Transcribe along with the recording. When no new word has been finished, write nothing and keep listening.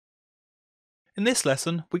In this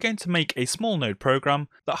lesson, we're going to make a small Node program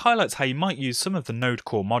that highlights how you might use some of the Node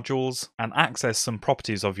core modules and access some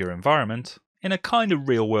properties of your environment in a kind of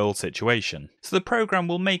real-world situation. So the program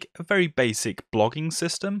will make a very basic blogging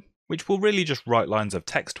system, which will really just write lines of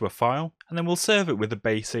text to a file, and then we'll serve it with a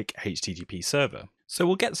basic HTTP server. So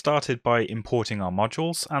we'll get started by importing our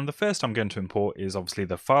modules, and the first I'm going to import is obviously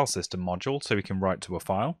the file system module, so we can write to a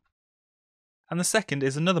file. And the second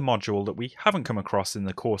is another module that we haven't come across in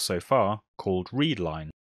the course so far, called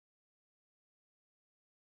readline.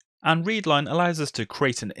 And readline allows us to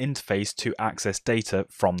create an interface to access data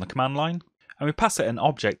from the command line, and we pass it an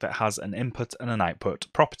object that has an input and an output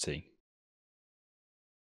property.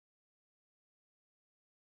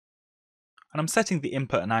 And I'm setting the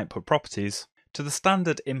input and output properties to the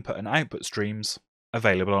standard input and output streams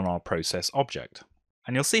available on our process object.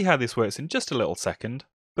 And you'll see how this works in just a little second.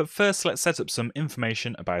 But first, let's set up some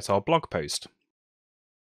information about our blog post.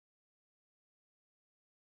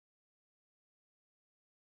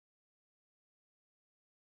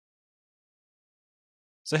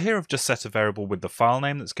 So here I've just set a variable with the file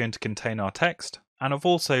name that's going to contain our text, and I've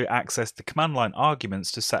also accessed the command line arguments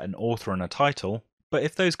to set an author and a title, but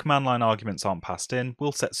if those command line arguments aren't passed in,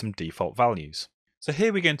 we'll set some default values. So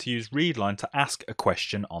here we're going to use readline to ask a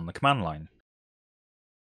question on the command line.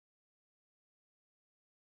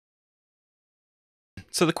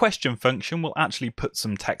 So the question function will actually put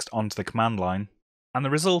some text onto the command line, and the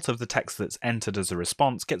result of the text that's entered as a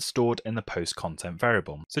response gets stored in the post content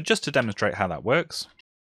variable. So just to demonstrate how that works,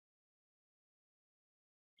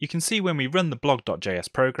 you can see when we run the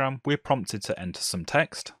blog.js program, we're prompted to enter some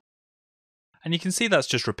text. And you can see that's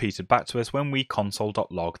just repeated back to us when we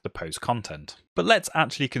console.log the post content. But let's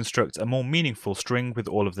actually construct a more meaningful string with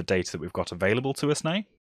all of the data that we've got available to us now.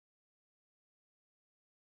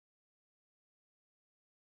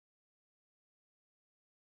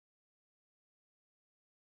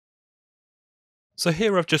 So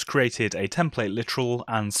here I've just created a template literal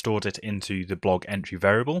and stored it into the blog entry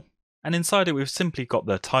variable. And inside it we've simply got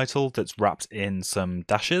the title that's wrapped in some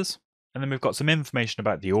dashes. And then we've got some information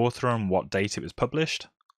about the author and what date it was published.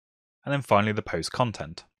 And then finally the post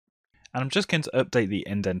content. And I'm just going to update the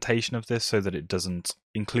indentation of this so that it doesn't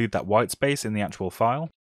include that white space in the actual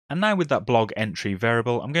file. And now with that blog entry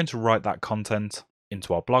variable, I'm going to write that content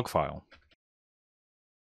into our blog file.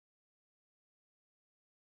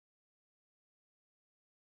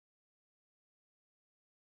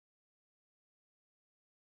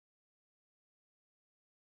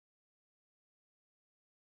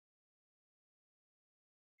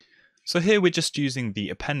 So here we're just using the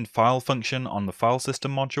append file function on the file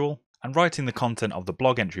system module and writing the content of the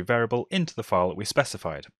blog entry variable into the file that we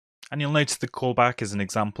specified. And you'll notice the callback is an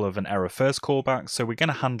example of an error first callback, so we're going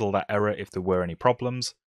to handle that error if there were any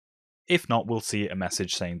problems. If not, we'll see a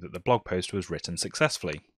message saying that the blog post was written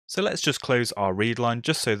successfully. So let's just close our readline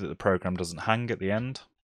just so that the program doesn't hang at the end.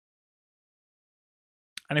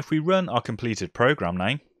 And if we run our completed program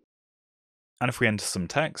now, and if we enter some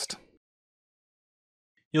text,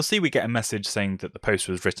 you'll see we get a message saying that the post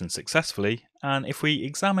was written successfully, and if we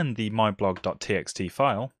examine the myblog.txt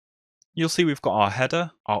file, you'll see we've got our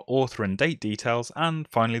header, our author and date details, and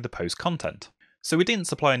finally the post content. So we didn't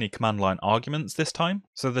supply any command line arguments this time,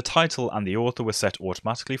 so the title and the author were set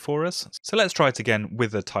automatically for us. So let's try it again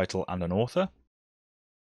with a title and an author.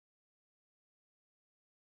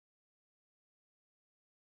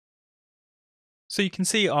 So you can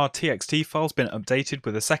see our txt file's been updated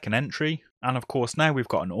with a second entry, and of course now we've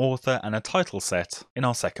got an author and a title set in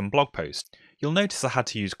our second blog post. You'll notice I had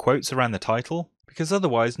to use quotes around the title, because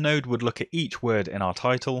otherwise Node would look at each word in our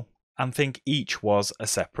title and think each was a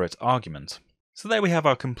separate argument. So there we have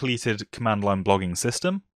our completed command line blogging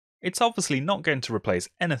system. It's obviously not going to replace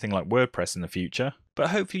anything like WordPress in the future, but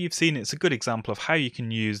hopefully you've seen it's a good example of how you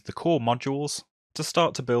can use the core modules to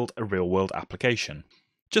start to build a real-world application.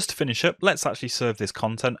 Just to finish up, let's actually serve this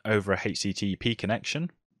content over a HTTP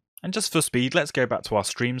connection. And just for speed, let's go back to our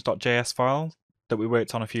streams.js file that we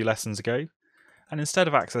worked on a few lessons ago. And instead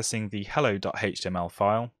of accessing the hello.html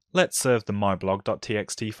file, let's serve the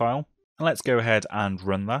myblog.txt file. And let's go ahead and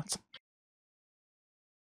run that.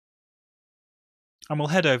 And we'll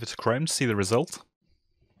head over to Chrome to see the result.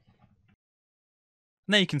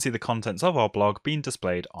 And there you can see the contents of our blog being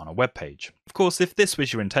displayed on a web page. Of course, if this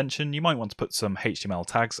was your intention, you might want to put some HTML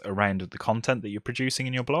tags around the content that you're producing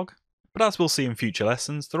in your blog. But as we'll see in future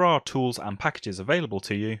lessons, there are tools and packages available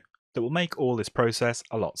to you that will make all this process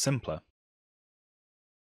a lot simpler.